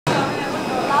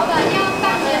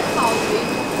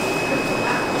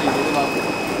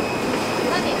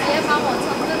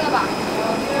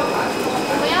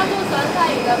酸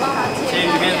菜鱼的，帮他切一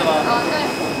下片。哦，对。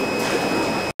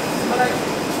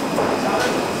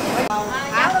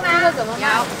这个怎么卖？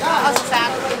要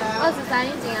23，23一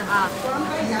斤啊！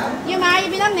要买一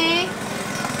边的呢？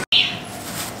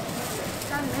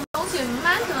东西唔啱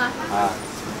係嘛？啊。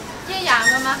一樣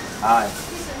嘅嗎？係。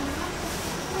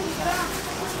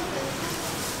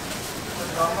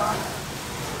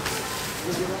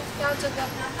要這個，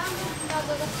要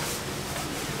這個。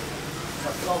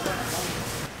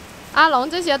阿龍，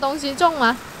這些東西重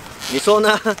嗎？你說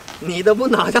呢？你都不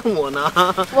拿，讓我拿。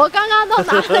我剛剛都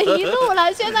拿了一路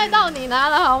了，現在到你拿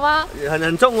了，好嗎？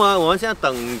很重啊！我們現在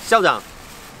等校長。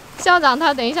校長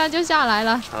他等一下就下來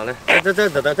了。好嘞，這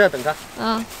等他。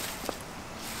嗯。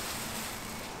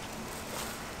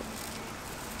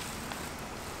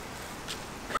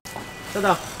校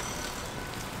長。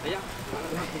哎呀，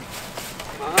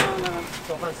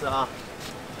做飯吃啊。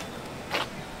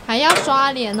還要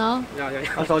刷臉哦。要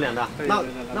刷臉的。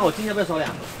那我今天要不要刷臉？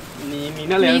你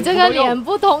的臉。你這個臉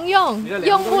不通用，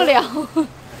用不了。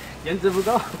顏值不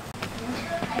夠。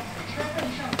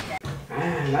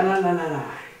哎，來。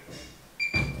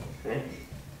哎。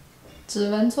指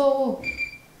紋錯誤。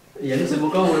顏值不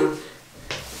夠嗎？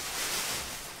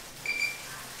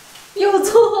又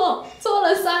錯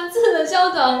了3次了，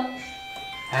校長。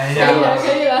哎呀，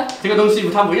可以了。這個東西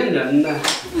它不認人的。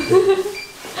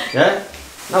哎，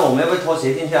那我們要不要拖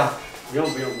鞋進去啊？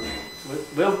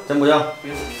不用，真不要。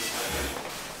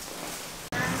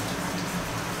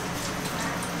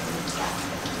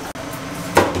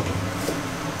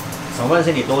想問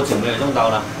下你多久沒有用刀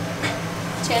了？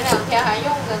前2天還用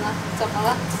着呢，怎麼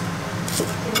了？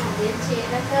切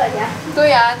那個呀。對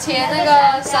呀，切那個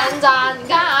山楂，你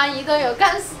看阿姨都有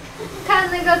看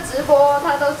那個直播，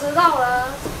她都知道了。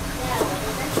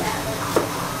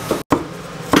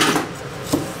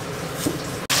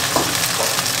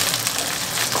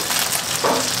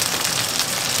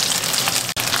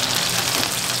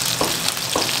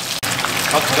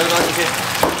把可樂倒進去，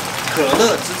可樂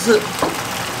芝士，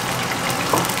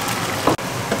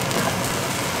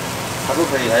還不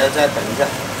可以，還要再等一下。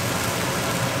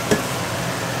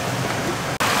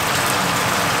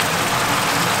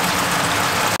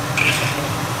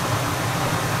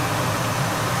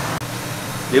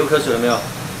流口水了沒有？好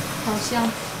香。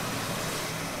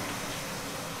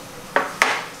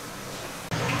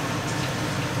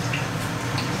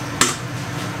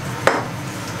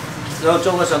然後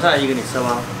做個酸菜魚給你吃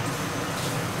嗎？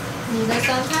你的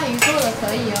酸菜魚做的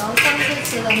可以哦，上次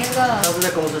吃的那個。上次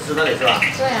在公司吃那裡是吧？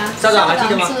對啊。校長還記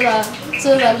得嗎？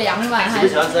吃了2碗，還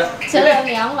喜歡吃？吃了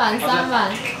2碗3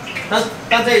碗。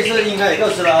但這一次應該也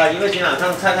夠吃了啊，因為今晚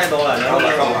上菜太多了，然後我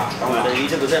的魚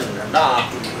就不是很大啊，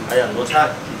還有很多菜。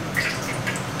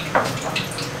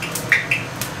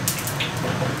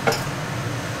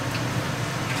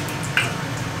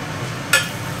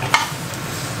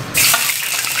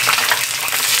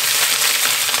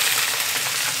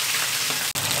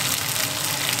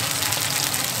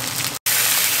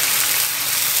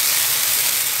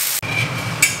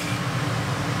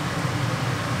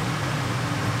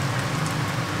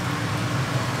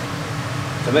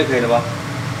準備可以了吧？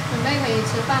準備可以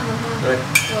吃飯了是嗎？對。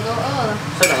我都餓了。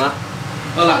校長啊？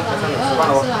餓了。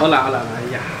餓了，哎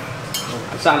呀，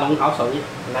沙龍好手藝。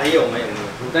沒有。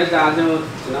我在家就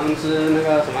只能吃那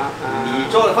個什麼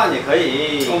你做的飯也可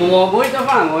以。我不會做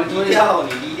飯，我低調，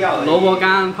你低調。蘿蔔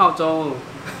乾泡粥。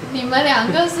你們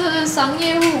2個是商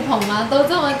業互捧嗎？都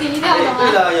這麼低調的嗎？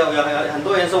對了，有很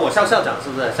多人說我像校長，是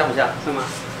不是？像不像？是嗎？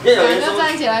又有人說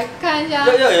站起來看一下。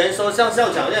又有人說像校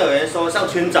長，又有人說像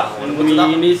村長，我都不知道。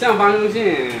你像方中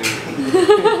信。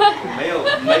沒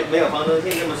有方中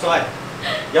信這麼帥。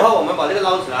然後我們把這個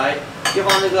撈起來，就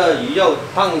放這個魚肉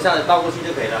燙一下，倒過去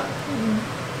就可以了。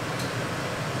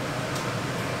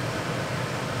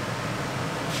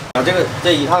啊，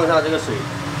這一燙一下這個水，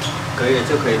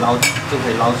就可以撈起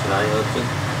來，然後就，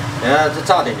等下再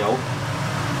炸點油。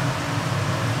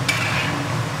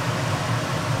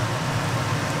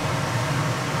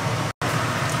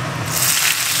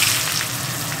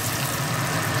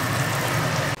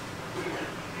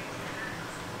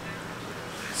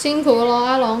辛苦了，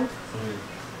阿龍。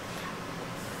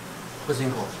不辛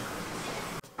苦。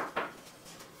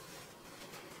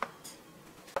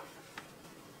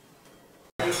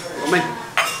我們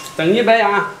整一杯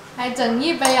啊！還整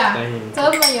一杯啊？這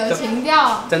麼有情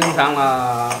調。珍藏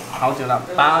了好久了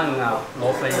，8年了，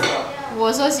羅非。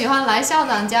我說喜歡來校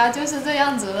長家就是這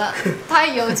樣子了，太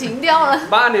有情調了。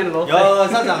8年羅非。有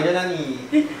校長，原來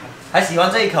你還喜歡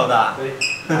這一口的啊？對。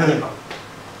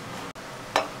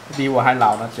比我還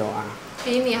老的酒啊！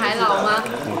比你還老嗎？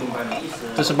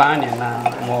這是8年了，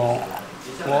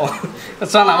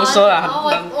算了，不说了。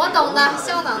我懂的，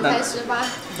校长才18。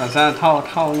等下套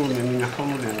路年龄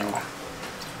吧。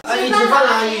阿姨吃饭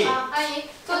了，阿姨。阿姨，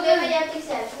做这个要给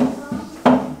谁？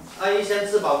阿姨先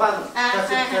吃饱饭，再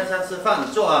吃饭，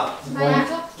你坐啊。阿姨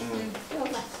坐。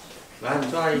来，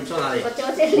你坐，阿姨坐哪里？我坐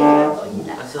这里可以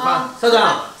的。来吃饭，校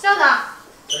长。校长。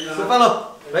吃饭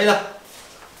喽，可以了。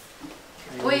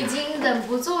我已经忍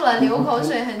不住了，流口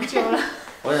水很久了。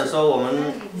我想说，我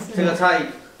们这个菜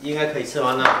应该可以吃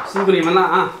完了。辛苦你们了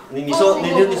啊！你说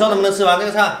能不能吃完这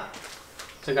个菜？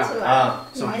这个啊，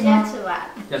你们要吃完。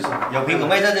要吃完。有苹果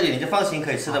妹在这里，你就放心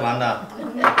可以吃得完的。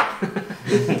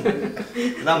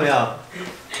知道没有？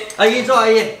阿姨坐，阿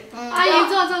姨。阿姨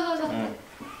坐。走。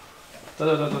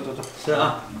吃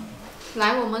啊！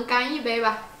来，我们干一杯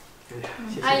吧。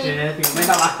谢谢苹果妹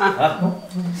到了。好，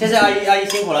谢谢阿姨，阿姨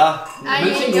辛苦了啊！阿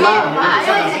姨辛苦了，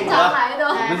又一天早来的。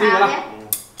你们辛苦了。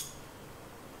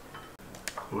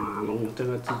哇，龙这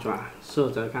个鸡爪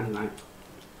色泽看起来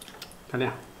漂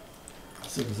亮。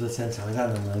是不是先尝一下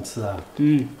能不能吃啊？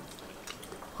嗯。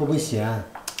会不会咸？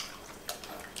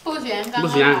不咸，刚不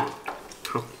咸。好。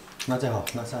好。那就好，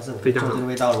那下次我非常好做这个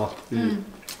味道了吧？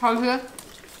好吃。